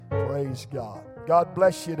Praise God. God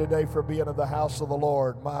bless you today for being in the house of the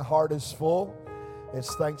Lord. My heart is full.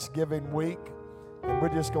 It's Thanksgiving week, and we're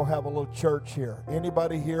just going to have a little church here.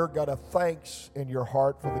 Anybody here got a thanks in your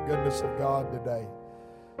heart for the goodness of God today?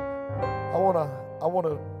 I want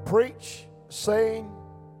to preach, sing.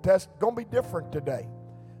 That's going to be different today.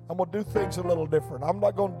 I'm going to do things a little different. I'm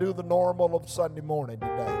not going to do the normal of Sunday morning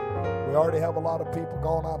today. We already have a lot of people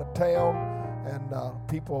going out of town, and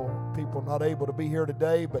people not able to be here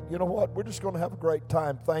today. But you know what? We're just going to have a great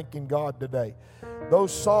time thanking God today.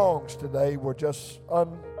 Those songs today were just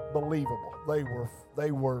unbelievable.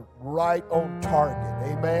 They were right on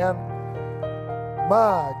target. Amen.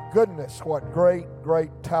 My goodness, what great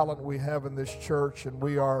talent we have in this church, and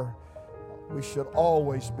we should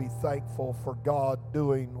always be thankful for God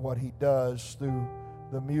doing what He does through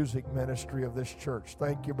the music ministry of this church.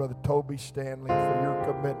 Thank you, Brother Toby Stanley, for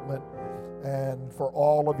your commitment and for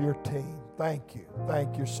all of your team. Thank you.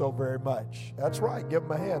 Thank you so very much. That's right. Give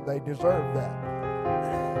them a hand. They deserve that.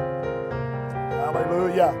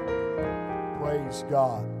 Hallelujah. Praise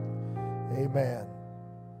God. Amen.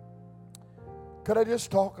 Could I just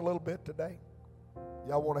talk a little bit today?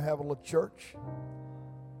 Y'all want to have a little church?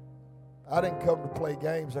 I didn't come to play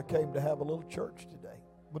games. I came to have a little church today.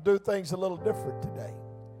 We'll do things a little different today.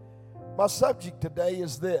 My subject today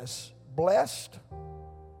is this: blessed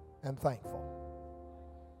and thankful.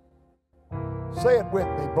 Say it with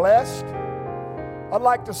me: blessed. I'd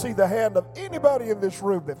like to see the hand of anybody in this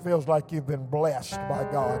room that feels like you've been blessed by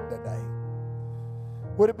God today.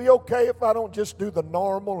 Would it be okay if I don't just do the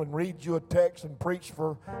normal and read you a text and preach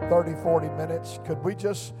for 30, 40 minutes? Could we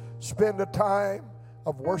just spend a time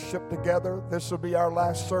of worship together? This will be our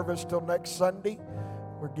last service till next Sunday.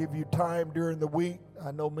 We'll give you time during the week.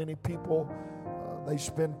 I know many people, they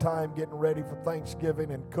spend time getting ready for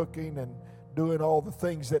Thanksgiving and cooking and doing all the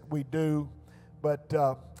things that we do. But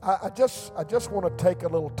I just want to take a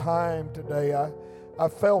little time today. I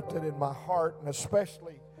felt it in my heart, and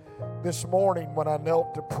especially this morning when I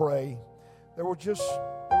knelt to pray, there was just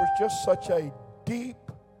such a deep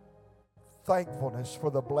thankfulness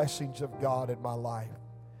for the blessings of God in my life.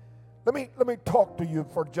 Let me talk to you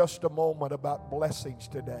for just a moment about blessings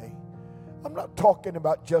today. I'm not talking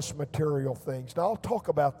about just material things. Now, I'll talk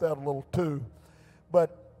about that a little too,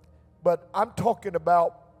 but I'm talking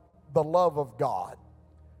about the love of God.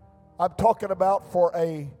 I'm talking about for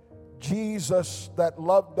a Jesus that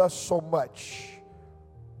loved us so much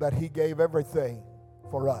that He gave everything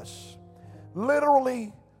for us.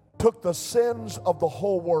 Literally took the sins of the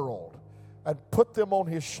whole world and put them on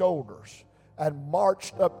His shoulders and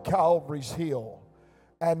marched up Calvary's hill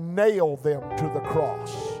and nailed them to the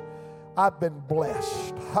cross. I've been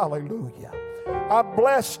blessed. Hallelujah. I'm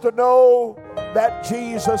blessed to know that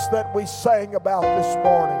Jesus that we sang about this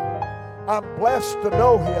morning. I'm blessed to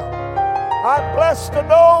know Him. I'm blessed to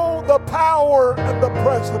know the power and the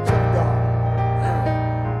presence of God.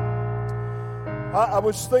 I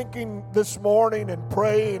was thinking this morning and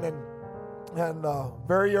praying and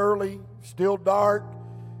very early, still dark,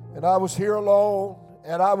 and I was here alone,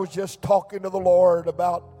 and I was just talking to the Lord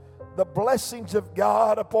about the blessings of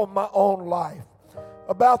God upon my own life,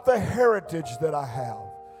 about the heritage that I have,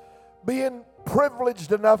 being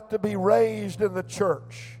privileged enough to be raised in the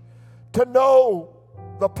church, to know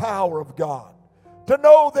the power of God, to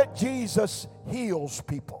know that Jesus heals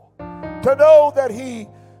people, to know that He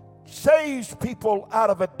saves people out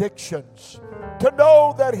of addictions, to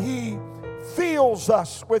know that He fills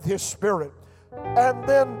us with His Spirit. And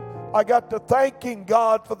then I got to thanking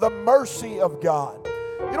God for the mercy of God.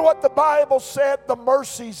 You know what the Bible said? The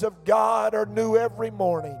mercies of God are new every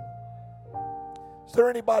morning. Is there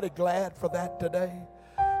anybody glad for that today?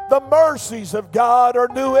 The mercies of God are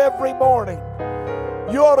new every morning.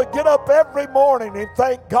 You ought to get up every morning and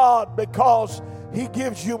thank God because He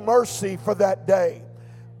gives you mercy for that day.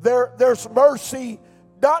 There's mercy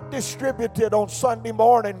not distributed on Sunday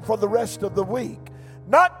morning for the rest of the week.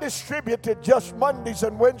 Not distributed just Mondays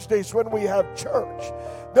and Wednesdays when we have church.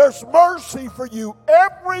 There's mercy for you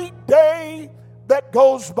every day that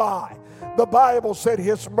goes by. The Bible said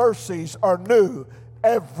His mercies are new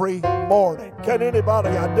every morning. Can anybody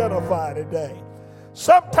identify today?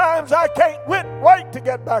 Sometimes I can't wait to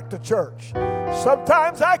get back to church.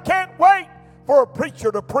 Sometimes I can't wait for a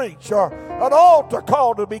preacher to preach, or an altar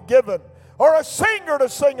call to be given, or a singer to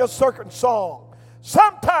sing a certain song.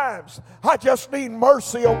 Sometimes I just need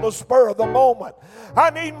mercy on the spur of the moment.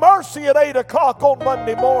 I need mercy at 8 o'clock on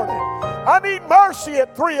Monday morning. I need mercy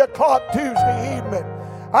at 3 o'clock Tuesday evening.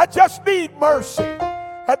 I just need mercy.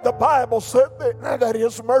 And the Bible said that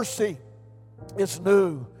His mercy is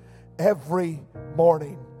new every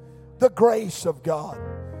morning. The grace of God.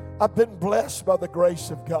 I've been blessed by the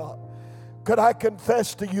grace of God. Could I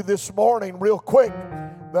confess to you this morning real quick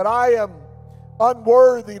that I am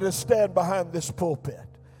unworthy to stand behind this pulpit.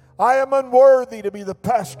 I am unworthy to be the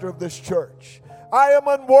pastor of this church. I am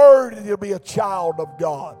unworthy to be a child of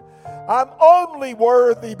God. I'm only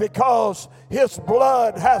worthy because His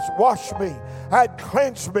blood has washed me, had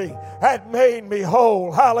cleansed me, had made me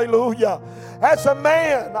whole. Hallelujah. As a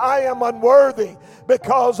man, I am unworthy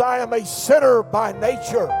because I am a sinner by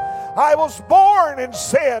nature. I was born in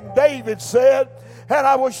sin, David said, and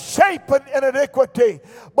I was shapen in iniquity.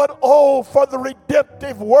 But oh, for the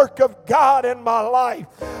redemptive work of God in my life,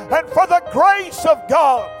 and for the grace of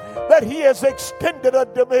God that He has extended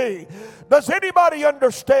unto me. Does anybody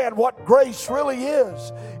understand what grace really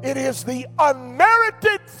is? It is the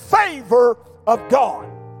unmerited favor of God.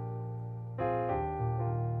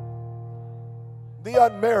 The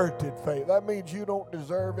unmerited favor. That means you don't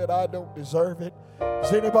deserve it. I don't deserve it.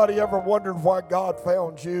 Has anybody ever wondered why God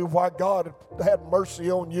found you? Why God had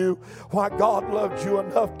mercy on you? Why God loved you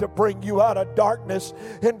enough to bring you out of darkness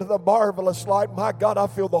into the marvelous light? My God, I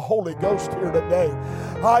feel the Holy Ghost here today.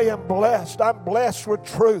 I am blessed. I'm blessed with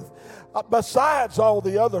truth. Besides all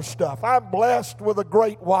the other stuff, I'm blessed with a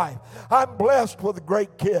great wife. I'm blessed with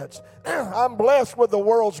great kids. I'm blessed with the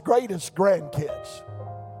world's greatest grandkids.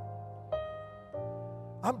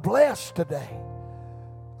 I'm blessed today.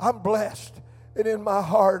 I'm blessed. And in my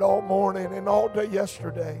heart all morning and all day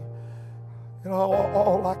yesterday,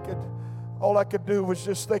 all I could do was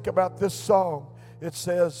just think about this song. It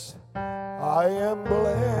says, I am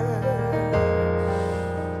blessed.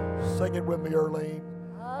 Sing it with me, Earlene.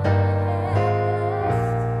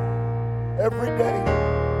 Every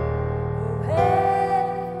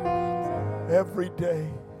day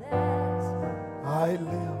I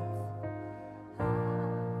live.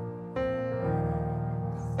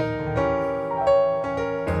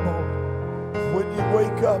 Come on. When you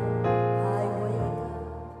wake up, I wake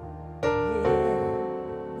up in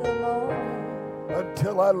the morning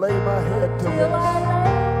until I lay my head to till rest. I lay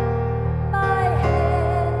my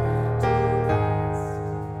head to rest.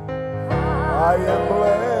 I am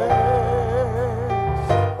blessed.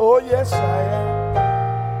 Oh, yes, I am.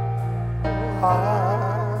 I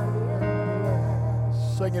am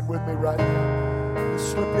blessed. Sing it with me right now.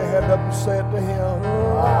 Slip your hand up and say it to Him.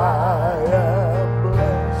 I am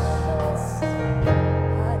blessed.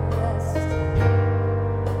 I'm blessed.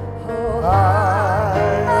 Oh, I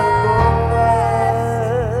am blessed.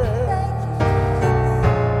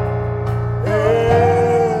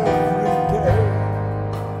 Every day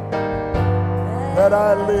that I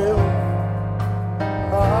live,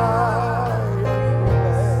 I am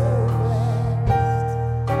blessed.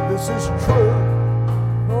 This is true.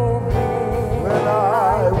 When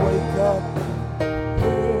I wake up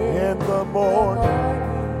in the morning,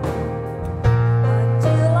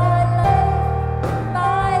 until I lay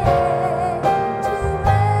my head to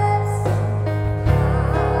rest,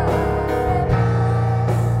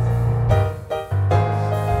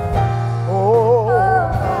 oh,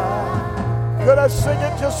 could I sing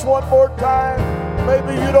it just one more time?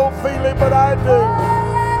 Maybe you don't feel it, but I do.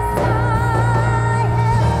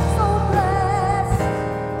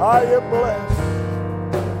 I am blessed.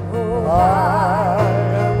 I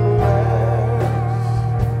am blessed.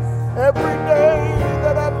 Every day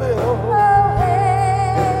that I live,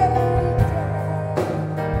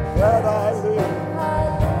 that I live.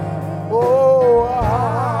 Oh, I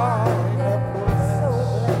am blessed.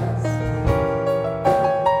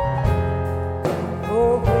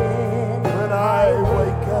 When I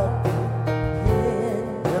wake up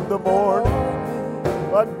in the morning,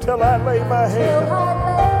 until I lay my head.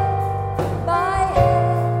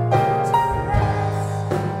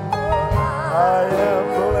 I am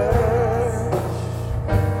blessed.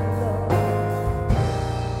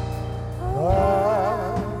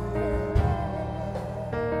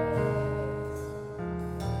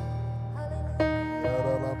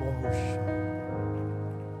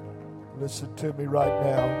 Listen to me right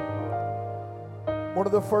now. One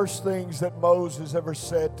of the first things that Moses ever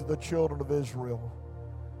said to the children of Israel,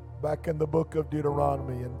 back in the book of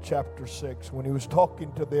Deuteronomy in chapter 6, when he was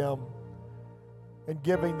talking to them and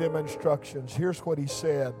giving them instructions, here's what he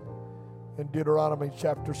said in Deuteronomy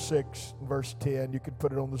chapter 6 verse 10. You can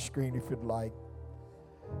put it on the screen if you'd like.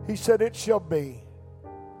 He said, it shall be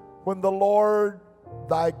when the Lord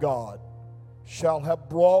thy God shall have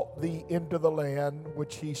brought thee into the land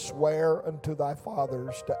which he sware unto thy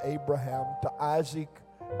fathers, to Abraham, to Isaac,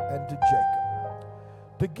 and to Jacob,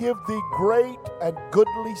 to give thee great and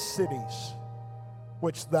goodly cities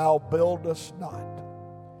which thou buildest not,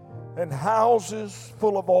 and houses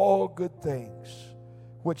full of all good things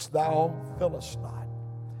which thou fillest not,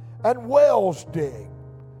 and wells dig,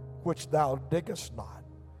 which thou diggest not,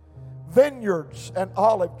 vineyards and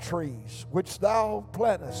olive trees, which thou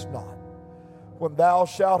plantest not. When thou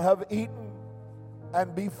shalt have eaten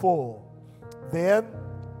and be full, then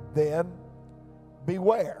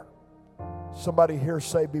beware. Somebody here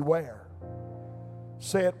say beware.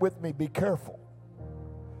 Say it with me, be careful.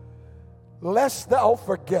 Lest thou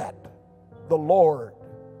forget the Lord,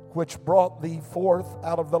 which brought thee forth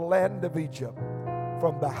out of the land of Egypt,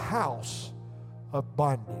 from the house of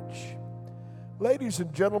bondage. Ladies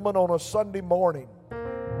and gentlemen, on a Sunday morning,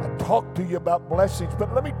 I talk to you about blessings,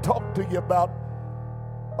 but let me talk to you about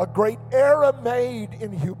a great error made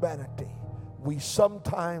in humanity. We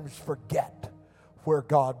sometimes forget where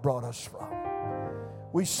God brought us from.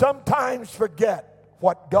 We sometimes forget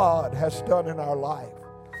what God has done in our life.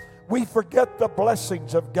 We forget the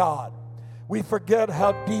blessings of God. We forget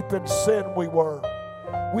how deep in sin we were.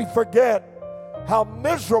 We forget how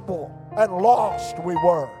miserable and lost we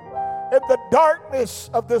were in the darkness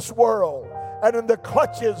of this world and in the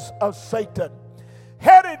clutches of Satan,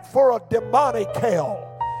 headed for a demonic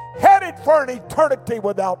hell, headed for an eternity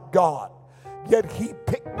without God. Yet he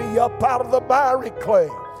picked me up out of the miry clay,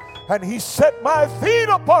 and he set my feet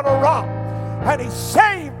upon a rock, and he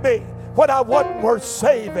saved me when I wasn't worth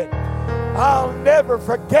saving. I'll never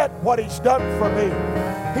forget what he's done for me.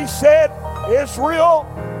 He said, Israel,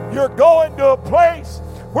 you're going to a place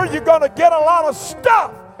where you're going to get a lot of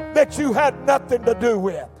stuff that you had nothing to do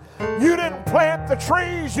with. You didn't plant the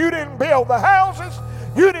trees. You didn't build the houses.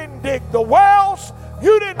 You didn't dig the wells.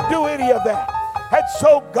 You didn't do any of that. And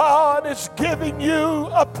so God is giving you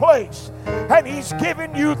a place, and he's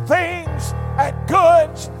giving you things and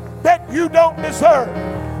goods that you don't deserve.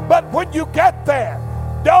 But when you get there,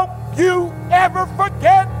 don't you ever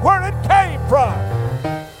forget where it came from.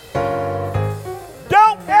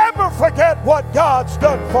 Don't ever forget what God's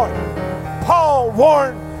done for you. Paul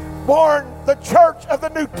warned the church of the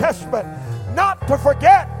New Testament not to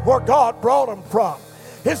forget where God brought them from.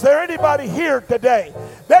 Is there anybody here today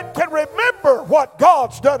that can remember what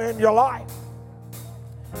God's done in your life?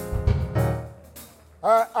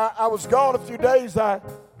 I was gone a few days. I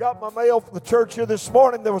got my mail from the church here this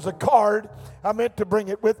morning. There was a card. I meant to bring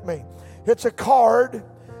it with me. It's a card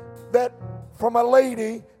that from a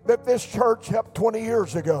lady that this church helped 20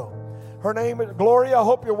 years ago. Her name is Gloria. I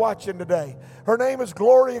hope you're watching today. Her name is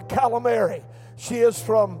Gloria Calamari. She is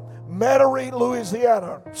from Metairie,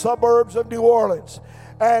 Louisiana, suburbs of New Orleans.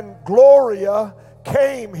 And Gloria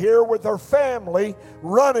came here with her family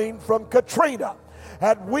running from Katrina.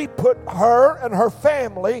 And we put her and her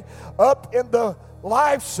family up in the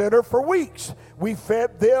Life Center for weeks. We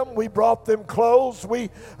fed them. We brought them clothes. They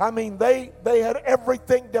had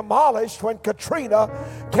everything demolished when Katrina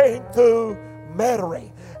came through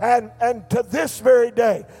Metairie. And to this very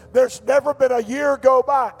day, there's never been a year go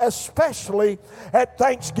by, especially at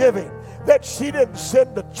Thanksgiving, that she didn't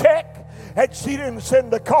send a check and she didn't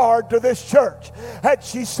send a card to this church. And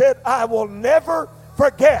she said, I will never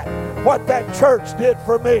forget what that church did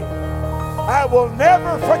for me. I will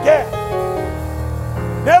never forget.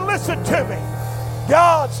 Now listen to me.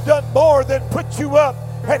 God's done more than put you up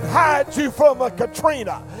and hide you from a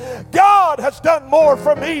Katrina. God has done more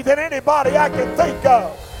for me than anybody I can think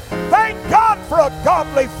of. Thank God for a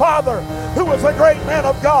godly father who was a great man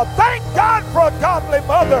of God. Thank God for a godly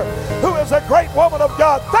mother who is a great woman of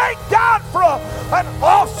God. Thank God for an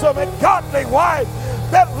awesome and godly wife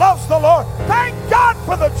that loves the Lord. Thank God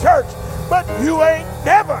for the church. But you ain't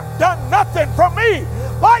never done nothing for me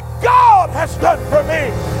like God has done for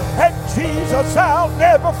me. And Jesus, I'll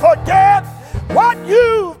never forget what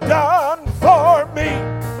you've done for me.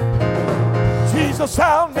 Jesus,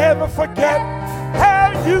 I'll never forget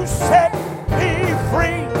how you set me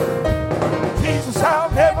free. Jesus,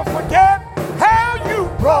 I'll never forget how you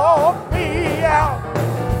brought me out.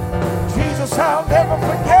 Jesus, I'll never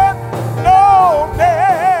forget, no,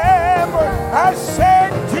 never. I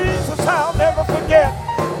said, Jesus, I'll never forget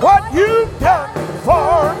what you've done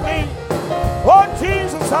for me. Oh,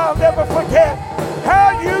 Jesus, I'll never forget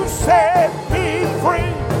how you set me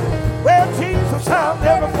free. Well, Jesus, I'll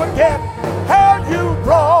never forget how you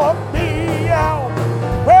brought me out.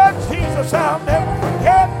 Well, Jesus, I'll never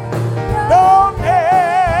forget, no, never.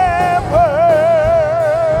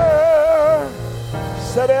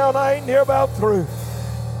 Sit down, I ain't near about through.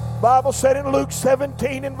 The Bible said in Luke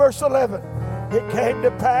 17 and verse 11, it came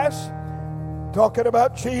to pass, talking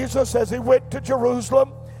about Jesus as he went to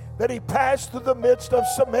Jerusalem, that he passed through the midst of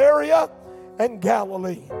Samaria and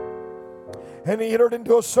Galilee. And he entered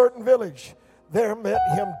into a certain village. There met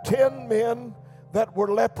him 10 men that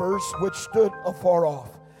were lepers which stood afar off.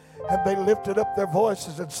 And they lifted up their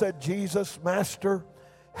voices and said, Jesus, Master,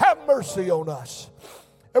 have mercy on us.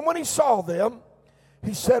 And when he saw them,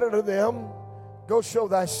 he said unto them, Go show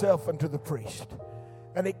thyself unto the priest.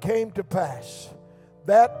 And it came to pass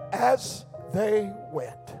that as they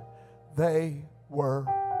went, they were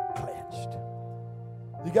cleansed.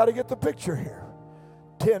 You got to get the picture here.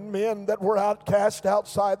 10 men that were outcast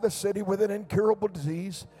outside the city with an incurable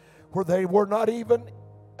disease, where they were not even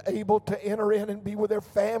able to enter in and be with their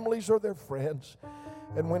families or their friends.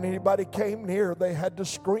 And when anybody came near, they had to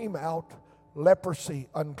scream out, leprosy,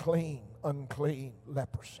 unclean, unclean,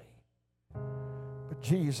 leprosy. But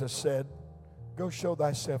Jesus said, Go show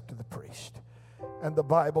thyself to the priest. And the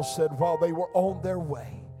Bible said while they were on their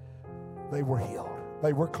way, they were healed.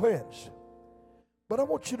 They were cleansed. But I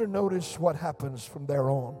want you to notice what happens from there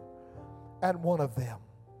on. And one of them,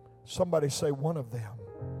 somebody say one of them,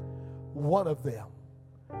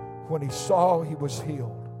 when he saw he was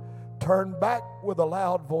healed, turned back with a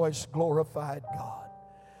loud voice, glorified God,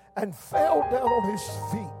 and fell down on his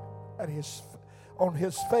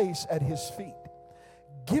face at his feet,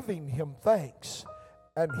 giving him thanks.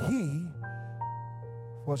 And he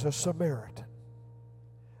was a Samaritan.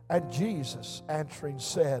 And Jesus answering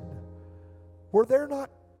said, Were there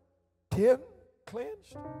not 10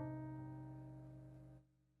 cleansed?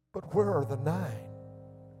 But where are the 9?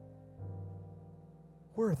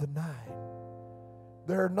 Where are the 9?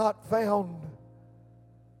 They're not found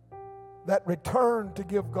that return to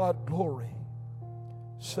give God glory,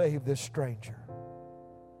 save this stranger.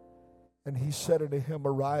 And he said unto him,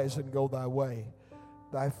 Arise and go thy way.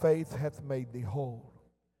 Thy faith hath made thee whole.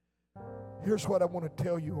 Here's what I want to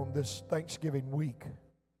tell you on this Thanksgiving week.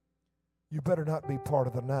 You better not be part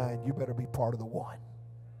of the 9. You better be part of the 1.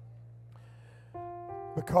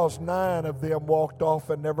 Because 9 of them walked off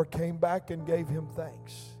and never came back and gave him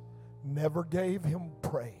thanks. Never gave him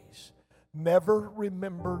praise. Never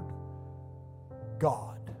remembered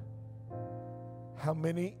God. How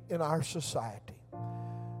many in our society?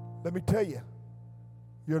 Let me tell you,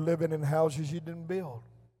 you're living in houses you didn't build.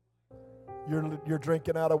 You're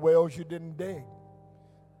drinking out of wells you didn't dig.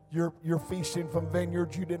 You're feasting from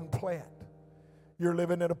vineyards you didn't plant. You're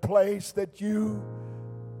living in a place that you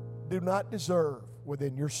do not deserve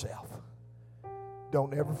within yourself.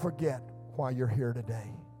 Don't ever forget why you're here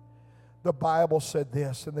today. The Bible said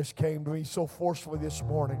this, and this came to me so forcefully this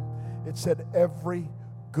morning. It said, every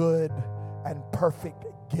good and perfect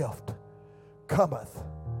gift cometh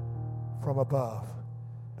from above.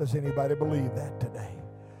 Does anybody believe that today?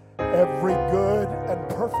 Every good and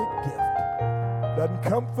perfect gift doesn't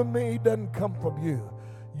come from me, doesn't come from you.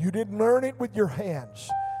 You didn't earn it with your hands.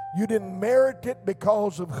 You didn't merit it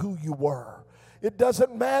because of who you were. It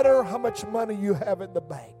doesn't matter how much money you have in the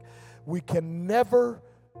bank. We can never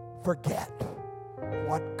forget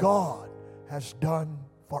what God has done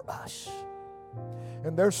for us.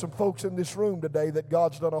 And there's some folks in this room today that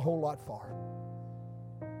God's done a whole lot for.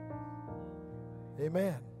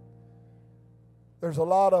 Amen. There's a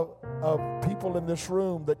lot of people in this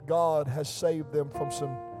room that God has saved them from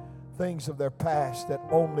some things of their past that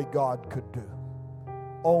only God could do.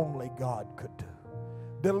 Only God could do.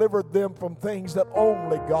 Delivered them from things that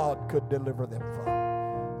only God could deliver them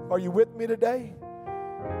from. Are you with me today?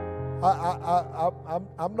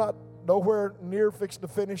 I'm not nowhere near fixing to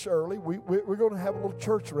finish early. We're going to have a little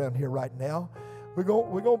church around here right now. We're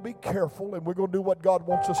going to be careful, and we're going to do what God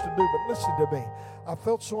wants us to do. But listen to me. I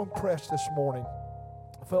felt so impressed this morning.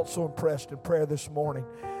 I felt so impressed in prayer this morning.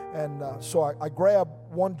 And so I grabbed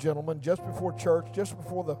one gentleman just before church, just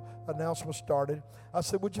before the announcement started. I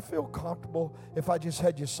said, would you feel comfortable if I just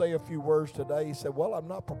had you say a few words today? He said, well, I'm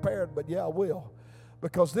not prepared, but yeah, I will.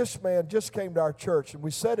 Because this man just came to our church, and we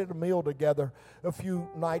sat at a meal together a few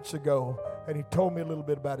nights ago, and he told me a little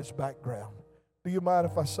bit about his background. Do you mind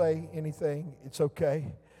if I say anything? It's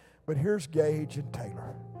okay. But here's Gage and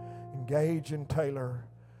Taylor. And Gage and Taylor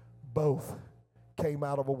both came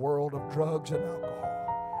out of a world of drugs and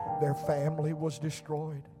alcohol. Their family was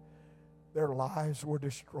destroyed. Their lives were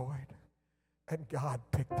destroyed. And God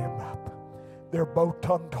picked them up. They're both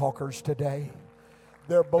tongue talkers today.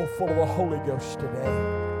 They're both full of the Holy Ghost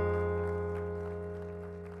today.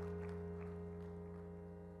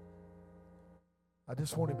 I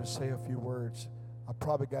just want him to say a few words. I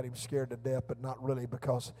probably got him scared to death, but not really,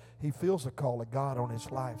 because he feels the call of God on his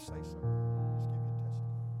life. Say something. Let's give you a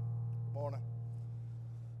testimony. Good morning.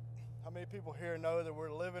 How many people here know that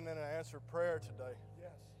we're living in an answered prayer today?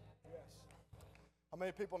 Yes, yes. How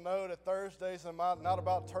many people know that Thursdays are not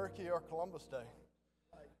about Turkey or Columbus Day?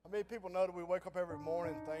 How many people know that we wake up every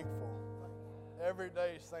morning thankful? Every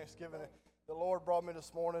day is Thanksgiving. The Lord brought me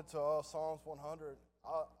this morning to Psalms 100.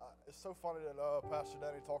 It's so funny that Pastor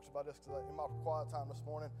Danny talks about this because in my quiet time this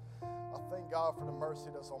morning, I thank God for the mercy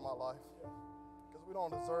that's on my life. Because we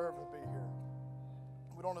don't deserve to be here.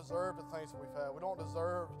 We don't deserve the things that we've had. We don't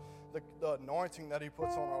deserve the anointing that He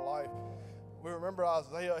puts on our life. We remember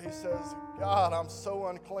Isaiah, he says, God, I'm so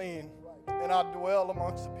unclean, and I dwell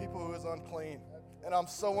amongst the people who is unclean, and I'm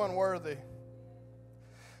so unworthy.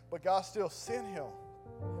 But God still sent Him.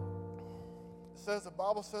 Says the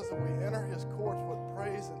Bible says that we enter His courts with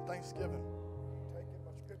praise and thanksgiving.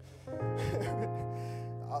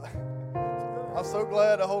 I'm so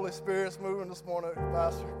glad the Holy Spirit's moving this morning,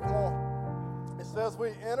 Pastor. Come on. It says we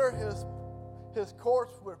enter His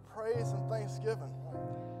courts with praise and thanksgiving.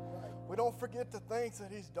 We don't forget the things that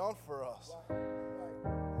He's done for us.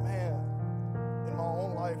 Man, in my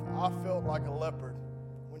own life, I felt like a leopard.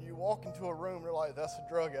 When you walk into a room, they're like, that's a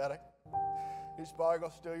drug addict. He's probably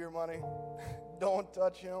going to steal your money. Don't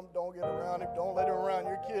touch him. Don't get around him. Don't let him around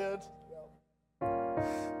your kids.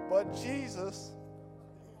 But Jesus,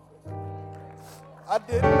 I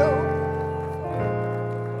didn't know.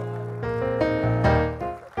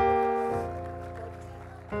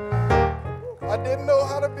 I didn't know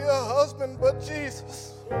how to be a husband, but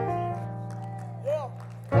Jesus.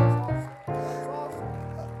 I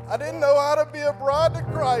didn't know how to be a bride to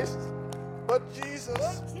Christ, but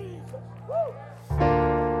Jesus.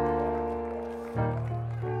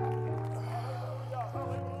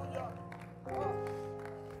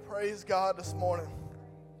 Praise God this morning.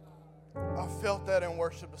 I felt that in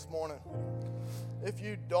worship this morning. If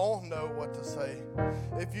you don't know what to say,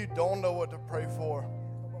 if you don't know what to pray for,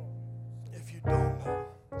 if you don't know,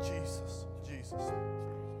 Jesus.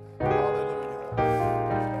 Hallelujah.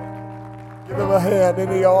 Give him a hand.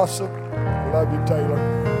 Isn't he awesome? Love you, Taylor.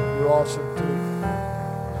 You're awesome too.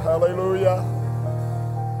 Hallelujah.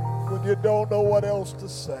 When you don't know what else to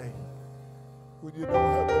say, when you don't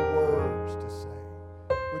have the words to say,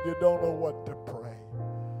 when you don't know what to pray,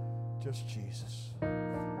 just Jesus.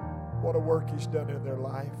 What a work He's done in their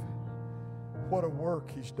life. What a work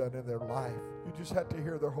He's done in their life. You just had to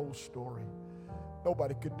hear their whole story.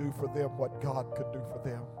 Nobody could do for them what God could do for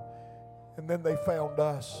them. And then they found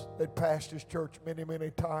us. They'd passed His church many, many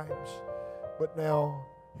times. But now,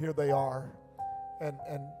 here they are. And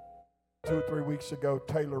 2 or 3 weeks ago,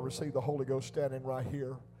 Taylor received the Holy Ghost standing right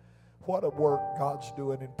here. What a work God's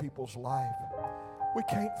doing in people's life. We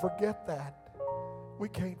can't forget that. We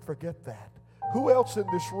can't forget that. Who else in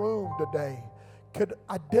this room today could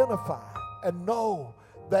identify and know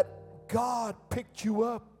that God picked you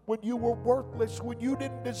up when you were worthless, when you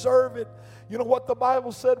didn't deserve it? You know what the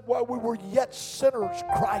Bible said? While we were yet sinners,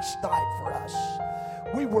 Christ died for us.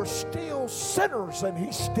 We were still sinners and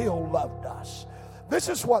He still loved us. This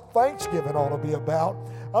is what Thanksgiving ought to be about.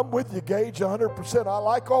 I'm with you, Gage, 100%. I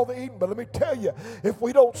like all the eating, but let me tell you, if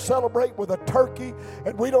we don't celebrate with a turkey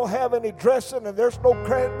and we don't have any dressing and there's no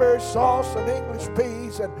cranberry sauce and English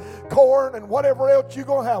peas and corn and whatever else you're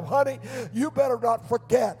going to have, honey, you better not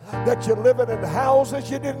forget that you're living in houses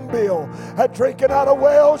you didn't build and drinking out of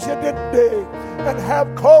wells you didn't dig and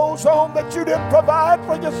have clothes on that you didn't provide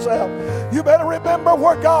for yourself. You better remember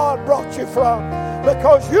where God brought you from,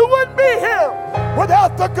 because you wouldn't be here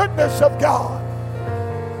without the goodness of God.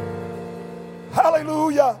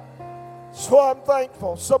 Hallelujah. So I'm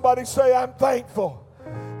thankful. Somebody say, I'm thankful.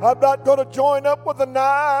 I'm not going to join up with the 9.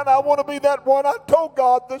 I want to be that one. I told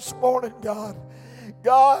God this morning, God,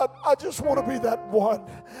 I just want to be that one.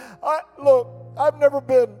 Look, I've never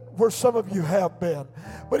been where some of you have been.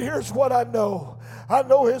 But here's what I know. I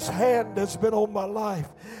know His hand has been on my life.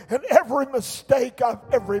 And every mistake I've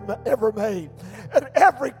ever made, and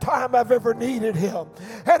every time I've ever needed Him,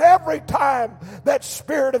 and every time that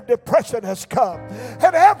spirit of depression has come,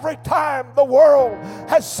 and every time the world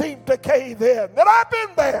has seemed to cave in, that I've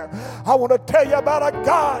been there. I want to tell you about a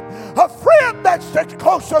God, a friend that sticks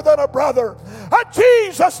closer than a brother, a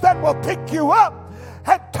Jesus that will pick you up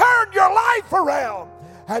and turn your life around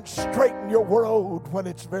and straighten your road when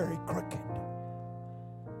it's very crooked.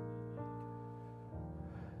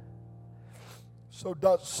 So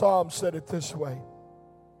Psalm said it this way: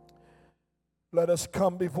 let us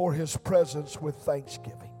come before His presence with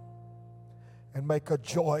thanksgiving and make a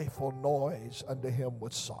joyful noise unto Him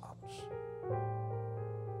with psalms.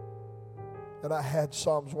 And I had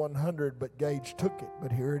Psalms 100, but Gage took it.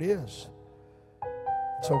 But here it is.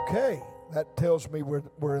 It's okay. That tells me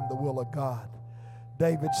we're in the will of God.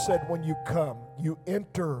 David said, when you come, you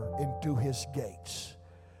enter into His gates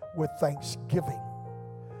with thanksgiving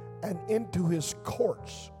and into His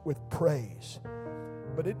courts with praise.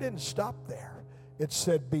 But it didn't stop there. It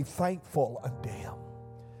said, be thankful unto Him.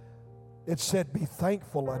 It said, be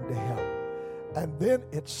thankful unto him. And then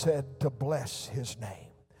it said to bless his name.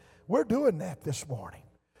 We're doing that this morning.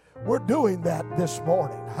 We're doing that this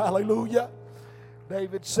morning. Hallelujah.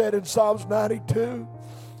 David said in Psalms 92,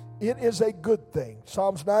 it is a good thing.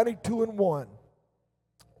 Psalms 92:1.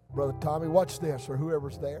 Brother Tommy, watch this, or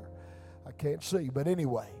whoever's there. I can't see, but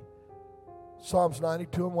anyway. Psalms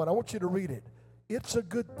 92:1. I want you to read it. It's a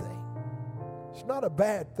good thing. It's not a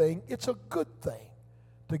bad thing. It's a good thing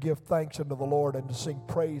to give thanks unto the Lord and to sing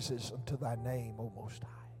praises unto thy name, O Most High.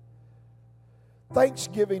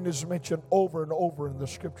 Thanksgiving is mentioned over and over in the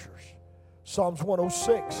Scriptures. Psalms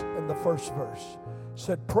 106 in the first verse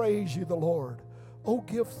said, praise ye the Lord. Oh,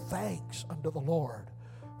 give thanks unto the Lord,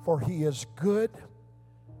 for he is good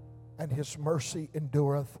and his mercy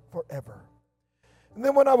endureth forever. And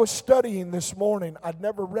then when I was studying this morning, I'd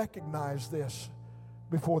never recognized this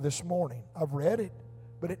before this morning. I've read it,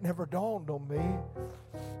 but it never dawned on me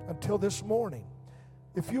until this morning.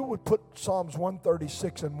 If you would put Psalms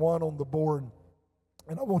 136:1 on the board,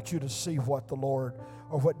 and I want you to see what the Lord,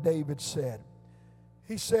 or what David said.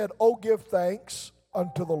 He said, oh, give thanks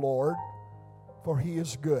unto the Lord, for he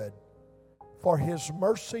is good, for his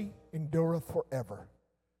mercy endureth forever.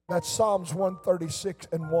 That's Psalms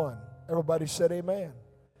 136:1. Everybody said amen.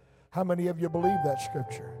 How many of you believe that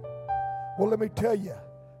scripture? Well, let me tell you,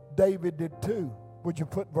 David did too. Would you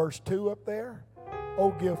put verse 2 up there?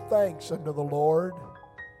 Oh, give thanks unto the Lord,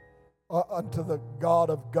 unto the God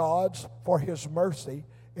of gods, for his mercy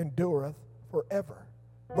endureth forever.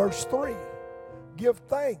 Verse 3, give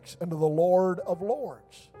thanks unto the Lord of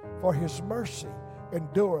lords, for his mercy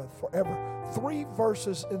endureth forever. 3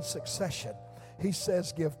 verses in succession. He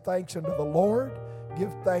says, give thanks unto the Lord,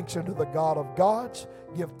 give thanks unto the God of gods,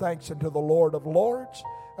 give thanks unto the Lord of lords.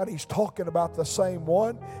 And he's talking about the same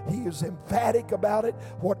one. He is emphatic about it.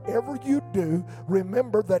 Whatever you do,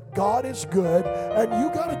 remember that God is good, and you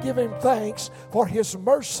got to give him thanks, for his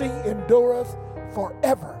mercy endureth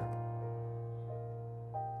forever.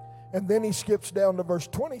 And then he skips down to verse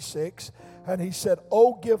 26, and he said,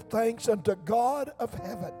 oh, give thanks unto God of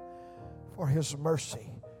heaven, for his mercy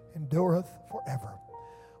endureth forever.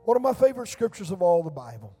 One of my favorite scriptures of all the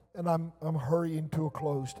Bible, and I'm hurrying to a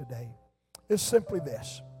close today, is simply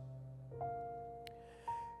this.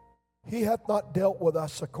 He hath not dealt with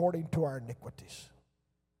us according to our iniquities,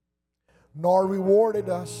 nor rewarded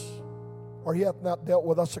us, or he hath not dealt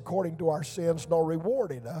with us according to our sins, nor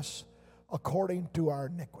rewarded us according to our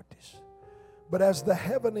iniquities. But as the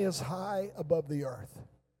heaven is high above the earth,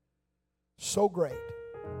 so great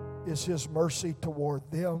is his mercy toward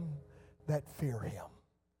them that fear him.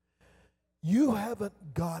 You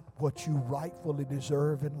haven't got what you rightfully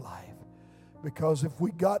deserve in life, because if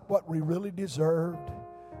we got what we really deserved,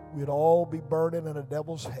 we'd all be burning in a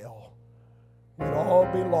devil's hell. We'd all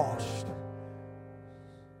be lost.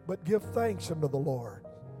 But give thanks unto the Lord,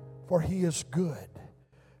 for he is good,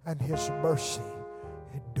 and his mercy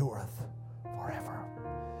endureth forever.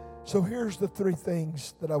 So here's the 3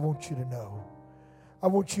 things that I want you to know. I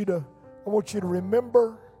want you to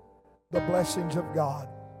remember the blessings of God.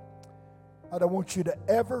 I don't want you to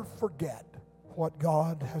ever forget what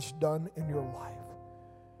God has done in your life.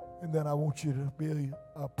 And then I want you to be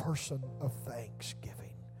a person of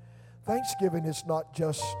thanksgiving. Thanksgiving is not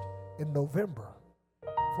just in November.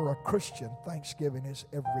 For a Christian, Thanksgiving is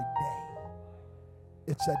every day.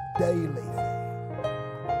 It's a daily thing.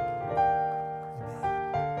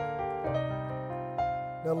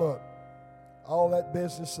 Amen. Now look, all that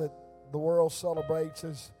business that the world celebrates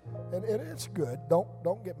is, and it's good.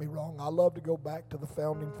 Don't get me wrong. I love to go back to the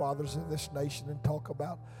founding fathers of this nation and talk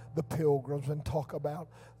about the Pilgrims and talk about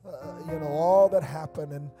all that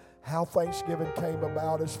happened and how Thanksgiving came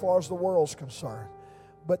about as far as the world's concerned.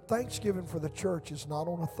 But Thanksgiving for the church is not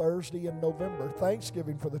on a Thursday in November.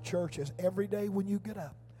 Thanksgiving for the church is every day when you get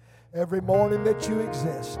up, every morning that you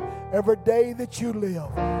exist, every day that you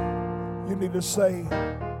live. You need to say,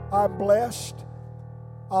 I'm blessed.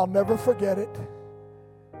 I'll never forget it.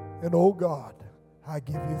 And oh God, I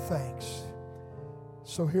give you thanks.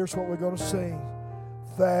 So here's what we're going to sing.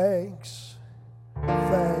 Thanks,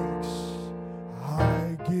 thanks,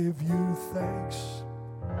 I give you thanks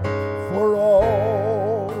for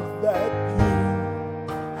all that you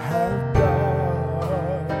have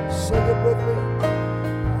done. Sing it with me.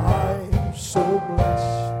 I'm so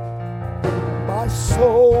blessed. My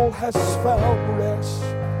soul has found rest.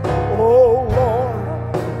 Oh Lord,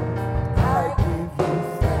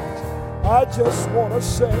 I just want to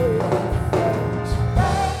say thanks,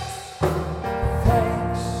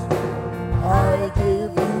 thanks, I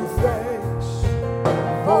give you thanks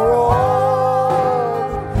for all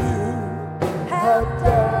that you have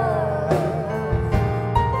done.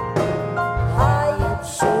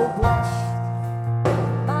 blessed.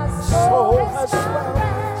 My Soul has found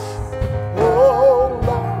rest. Oh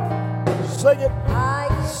Lord, sing it, I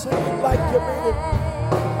give sing it like you mean it.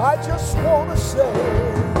 I just want to say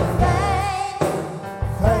thanks.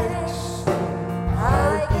 thanks.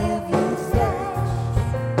 I give you thanks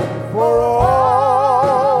For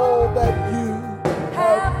all that you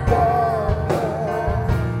have done.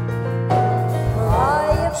 for I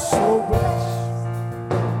am So blessed,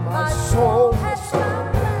 my soul has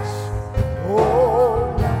found rest.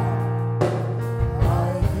 oh Lord, I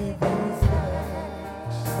give you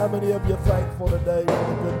thanks. How many of you are thankful today for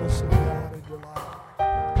the goodness of God in your life?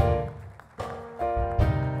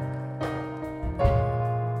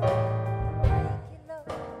 Thank you,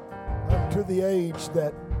 Lord. I'm to the age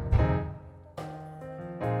that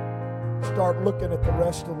start looking at the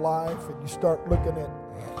rest of life and you start looking at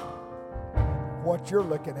what you're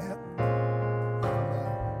looking at.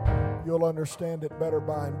 You'll understand it better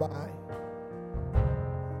by and by.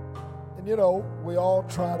 And you know, we all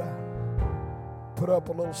try to put up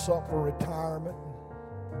a little something for retirement,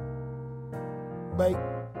 make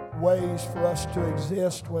ways for us to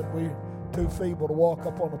exist when we're too feeble to walk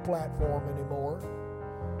up on the platform anymore.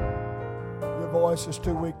 Your voice is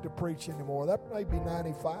too weak to preach anymore. That may be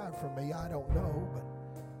 95 for me, I don't know, but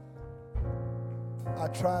I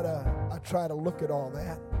try to look at all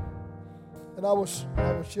that. And I was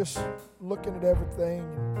just looking at everything,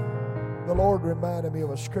 and the Lord reminded me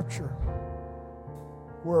of a scripture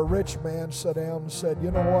where a rich man sat down and said,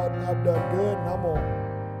 you know what, I've done good, and I'm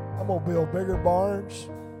gonna build bigger barns.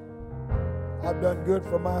 I've done good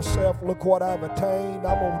for myself. Look what I've attained.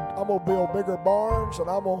 I'm gonna build bigger barns, and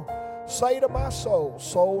I'm gonna say to my soul,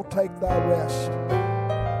 soul, take thy rest.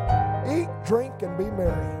 Eat, drink, and be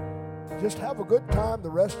merry. Just have a good time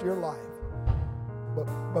the rest of your life.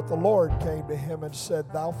 But the Lord came to him and said,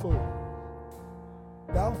 thou fool,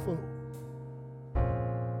 thou fool.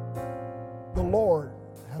 The Lord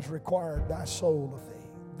has required thy soul of thee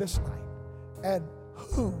this night. And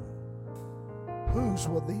whose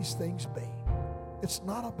will these things be? It's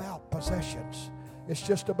not about possessions. It's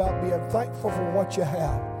just about being thankful for what you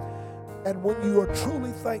have. And when you are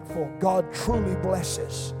truly thankful, God truly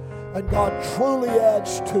blesses. And God truly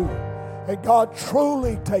adds to. And God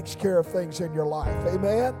truly takes care of things in your life.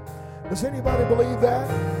 Amen? Does anybody believe that?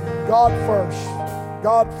 God first.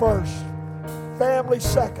 God first. Family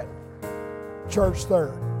second. Church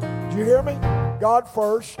third. Did you hear me? God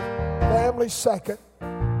first. Family second.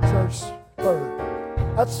 Church third.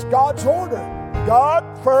 That's God's order. God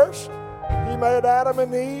first. He made Adam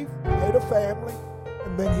and Eve, made a family,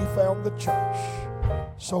 and then he found the church.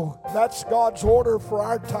 So that's God's order for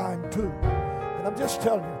our time too. And I'm just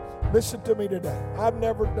telling you, listen to me today. I've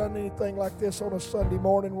never done anything like this on a Sunday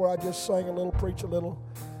morning where I just sang a little, preach a little,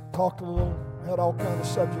 talked a little, had all kinds of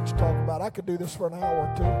subjects to talk about. I could do this for an hour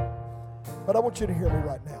or two. But I want you to hear me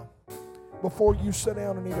right now. Before you sit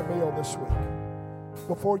down and eat a meal this week,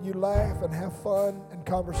 before you laugh and have fun and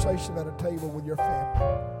conversation at a table with your family,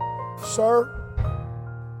 sir,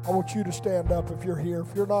 I want you to stand up if you're here.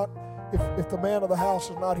 If you're not, if the man of the house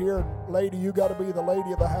is not here, lady, you got to be the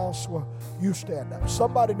lady of the house. Well, you stand up.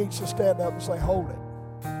 Somebody needs to stand up and say, hold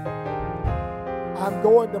it. I'm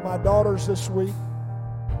going to my daughter's this week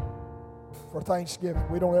for Thanksgiving.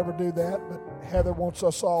 We don't ever do that, but Heather wants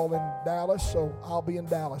us all in Dallas, so I'll be in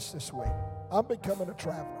Dallas this week. I'm becoming a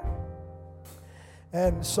traveler.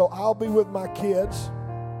 And so I'll be with my kids.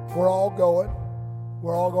 We're all going.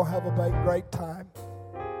 We're all going to have a great time.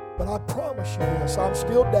 But I promise you this, I'm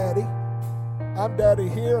still daddy. I'm daddy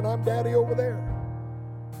here and I'm daddy over there.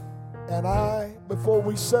 And before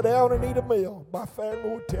we sit down and eat a meal, my family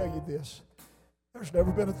will tell you this. There's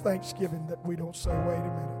never been a Thanksgiving that we don't say, wait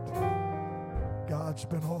a minute. God's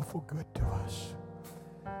been awful good to us.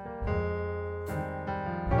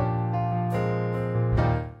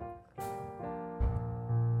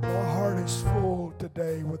 My heart is full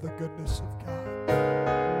today with the goodness of God.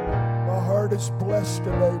 My heart is blessed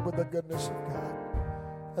today with the goodness of God.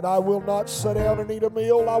 And I will not sit down and eat a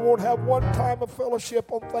meal. I won't have one time of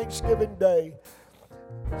fellowship on Thanksgiving Day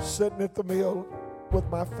sitting at the meal with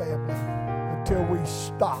my family until we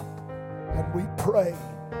stop and we pray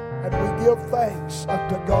and we give thanks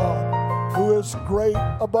unto God, who is great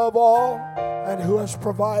above all and who has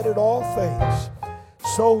provided all things.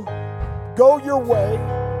 So go your way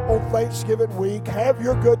on Thanksgiving week. Have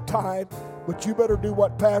your good time, but you better do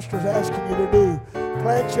what Pastor's asking you to do.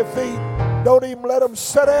 Plant your feet. Don't even let them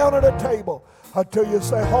sit down at a table until you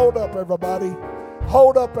say, hold up, everybody.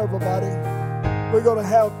 Hold up, everybody. We're going to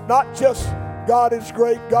have not just God is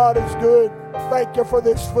great, God is good. Thank you for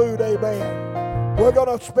this food, amen. We're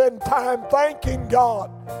going to spend time thanking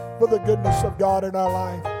God for the goodness of God in our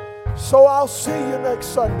life. So I'll see you next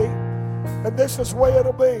Sunday. And this is the way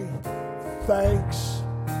it'll be. Thanks.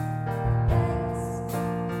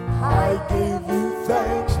 I give you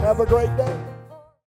thanks. Have a great day.